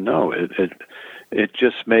 I don't know. It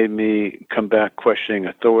just made me come back questioning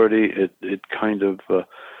authority. It kind of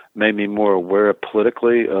made me more aware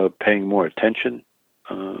politically, paying more attention.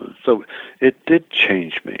 So it did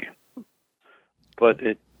change me, but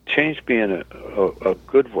it changed me in a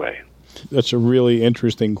good way. That's a really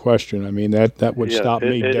interesting question. I mean, that would stop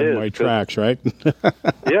me dead in my tracks, right?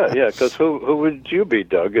 yeah, because who would you be,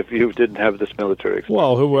 Doug, if you didn't have this military experience?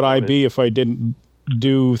 Well, who would I be if I didn't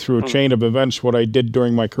do through a chain of events what I did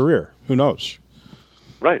during my career? Who knows?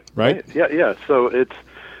 Right? Yeah. So it's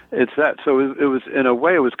that. So it was, in a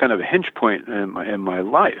way, it was kind of a hinge point in my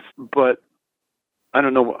life. But I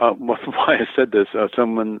don't know why I said this.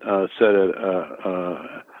 Someone said it.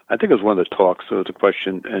 I think it was one of the talks. So it was a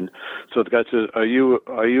question, and so the guy said, "Are you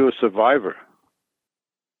a survivor?"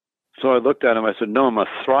 So I looked at him. I said, "No, I'm a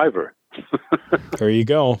thriver." There you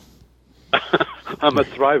go. I'm a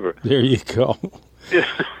thriver. There you go. Yeah.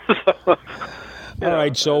 All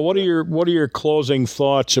right. So, what are your closing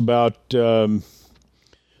thoughts about the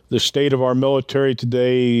state of our military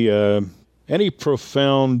today? Any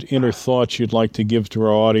profound inner thoughts you'd like to give to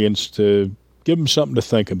our audience to give them something to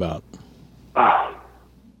think about?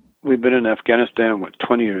 We've been in Afghanistan,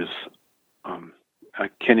 20 years. I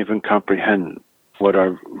can't even comprehend what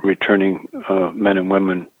our returning men and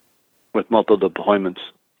women with multiple deployments.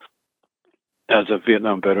 As a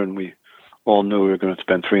Vietnam veteran, we all knew we were going to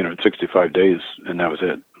spend 365 days, and that was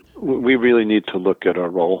it. We really need to look at our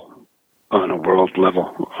role on a world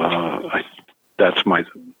level. That's my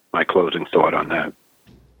closing thought on that.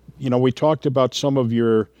 You know, we talked about some of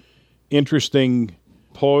your interesting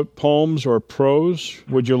poems or prose.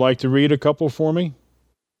 Would you like to read a couple for me?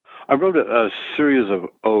 I wrote a series of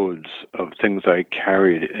odes of things I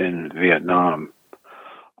carried in Vietnam,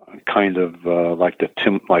 kind of like the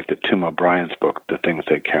Tim O'Brien's book, The Things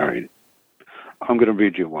They Carried. I'm going to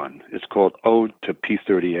read you one. It's called Ode to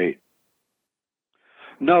P-38.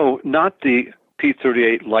 No, not the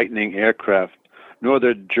P-38 Lightning aircraft, nor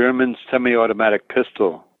the German semi-automatic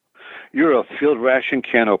pistol. You're a field ration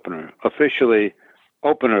can opener, officially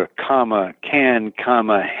opener, comma, can,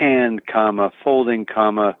 comma, hand, comma, folding,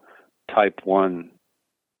 comma, type 1.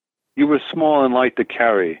 You were small and light to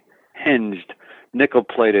carry, hinged,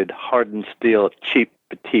 nickel-plated, hardened steel, cheap,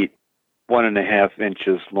 petite, 1.5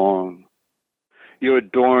 inches long. You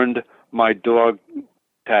adorned my dog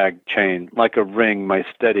tag chain like a ring, my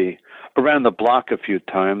steady, around the block a few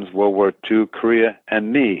times, World War II, Korea,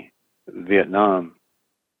 and me, Vietnam.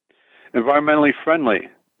 Environmentally friendly,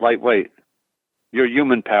 lightweight. You're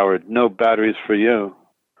human-powered, no batteries for you.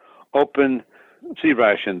 Open sea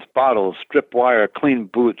rations, bottles, strip wire, clean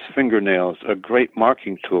boots, fingernails, a great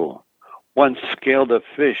marking tool. Once scaled a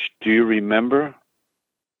fish, do you remember?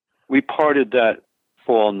 We parted that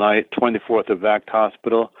fall night, 24th of Vac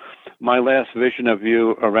Hospital. My last vision of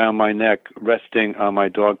you around my neck, resting on my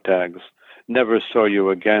dog tags. Never saw you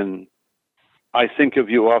again. I think of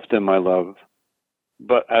you often, my love.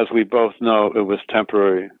 But as we both know, it was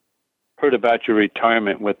temporary. Heard about your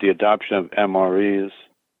retirement with the adoption of MREs.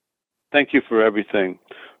 Thank you for everything,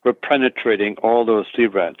 for penetrating all those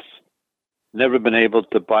SAGEVETS. Never been able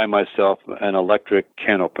to buy myself an electric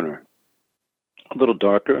can opener. A little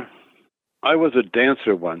darker. I was a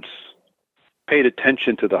dancer once. Paid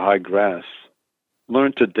attention to the high grass.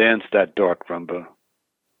 Learned to dance that dark rumba.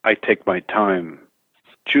 I take my time.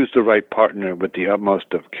 Choose the right partner with the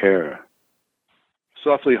utmost of care.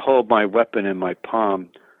 Softly hold my weapon in my palm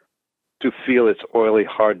to feel its oily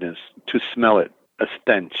hardness, to smell it, a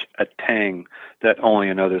stench, a tang that only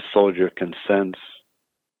another soldier can sense.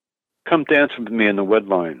 Come dance with me in the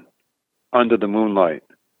woodline, under the moonlight.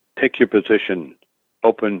 Take your position.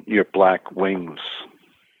 Open your black wings.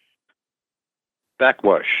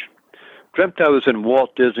 Backwash. Dreamt I was in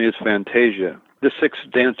Walt Disney's Fantasia, the 6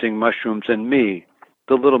 dancing mushrooms and me,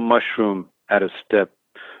 the little mushroom at a step,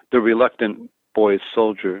 the reluctant boy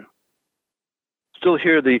soldier. Still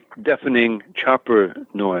hear the deafening chopper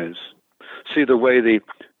noise. See the way the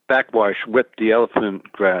backwash whipped the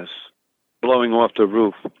elephant grass, blowing off the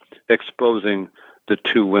roof, exposing the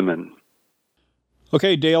 2 women.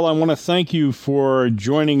 Okay, Dale, I want to thank you for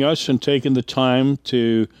joining us and taking the time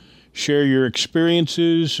to share your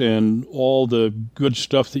experiences and all the good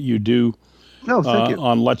stuff that you do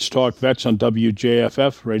on Let's Talk Vets on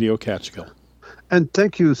WJFF Radio Catskill. And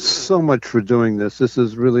thank you so much for doing this. This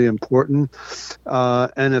is really important.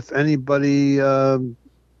 And if anybody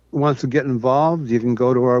wants to get involved, you can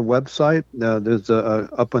go to our website. There's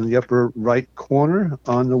up in the upper right corner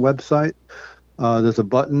on the website. There's a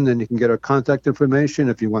button, and you can get our contact information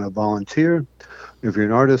if you want to volunteer. If you're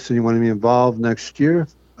an artist and you want to be involved next year,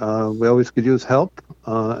 we always could use help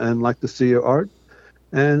and like to see your art.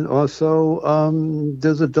 And also,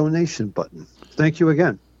 there's a donation button. Thank you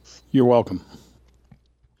again. You're welcome.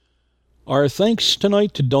 Our thanks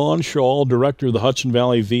tonight to Dawn Shaw, Director of the Hudson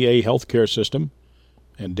Valley VA Healthcare System,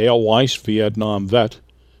 and Dale Weiss, Vietnam vet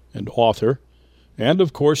and author, and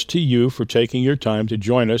of course to you for taking your time to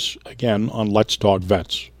join us again on Let's Talk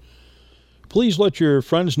Vets. Please let your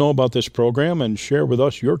friends know about this program and share with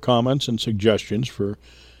us your comments and suggestions for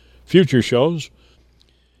future shows.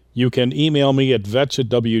 You can email me at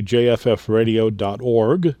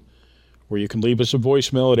vets@wjffradio.org, where you can leave us a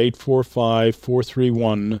voicemail at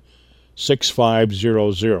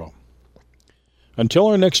 845-431-6500. Until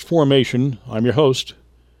our next formation, I'm your host,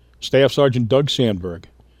 Staff Sergeant Doug Sandberg.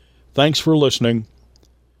 Thanks for listening.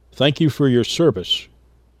 Thank you for your service.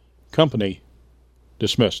 Company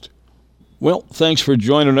dismissed. Well, thanks for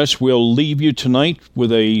joining us. We'll leave you tonight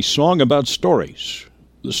with a song about stories,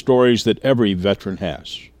 the stories that every veteran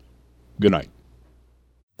has. Good night.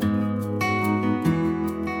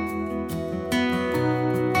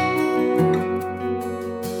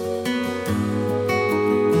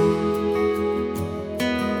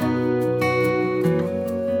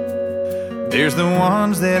 There's the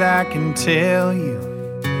ones that I can tell you,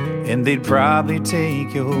 and they'd probably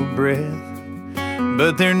take your breath.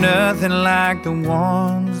 But they're nothing like the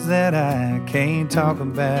ones that I can't talk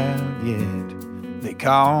about yet. They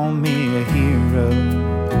call me a hero,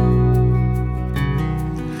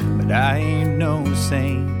 but I ain't no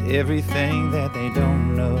saint, everything that they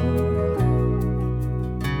don't know.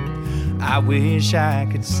 I wish I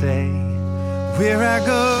could say where I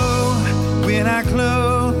go when I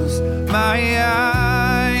close my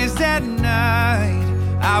eyes at night.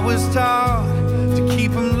 I was taught to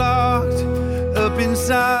keep them locked up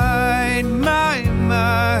inside my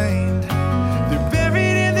mind. They're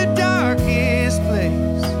buried in the darkest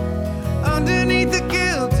place, underneath the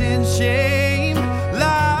guilt and shame.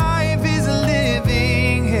 Life is a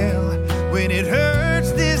living hell when it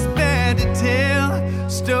hurts this bad to tell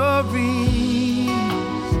stories.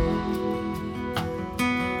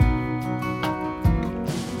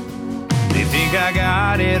 They think I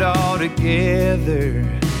got it all together,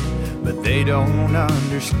 but they don't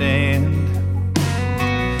understand.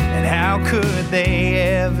 And how could they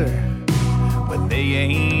ever, when they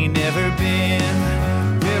ain't never been?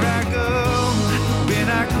 Where I go when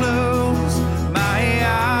I close my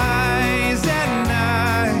eyes at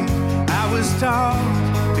night, I was taught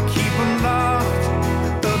to keep them locked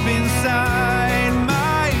up inside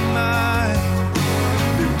my mind.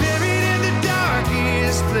 They're buried in the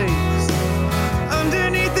darkest place,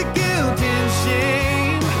 underneath the guilt and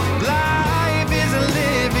shame. Life is a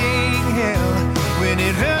living hell when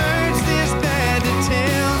it hurts this bad to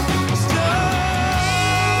tell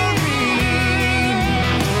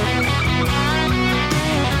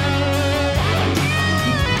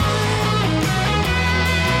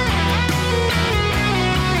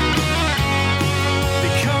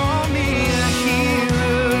They call me a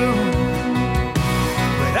hero,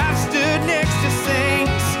 but I've stood next to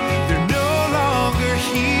saints. They're no longer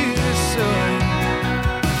here, so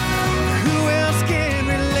who else can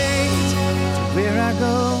relate to where I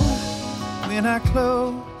go when I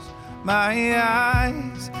close my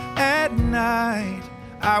eyes at night?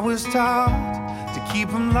 I was taught to keep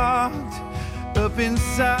them locked up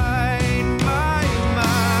inside my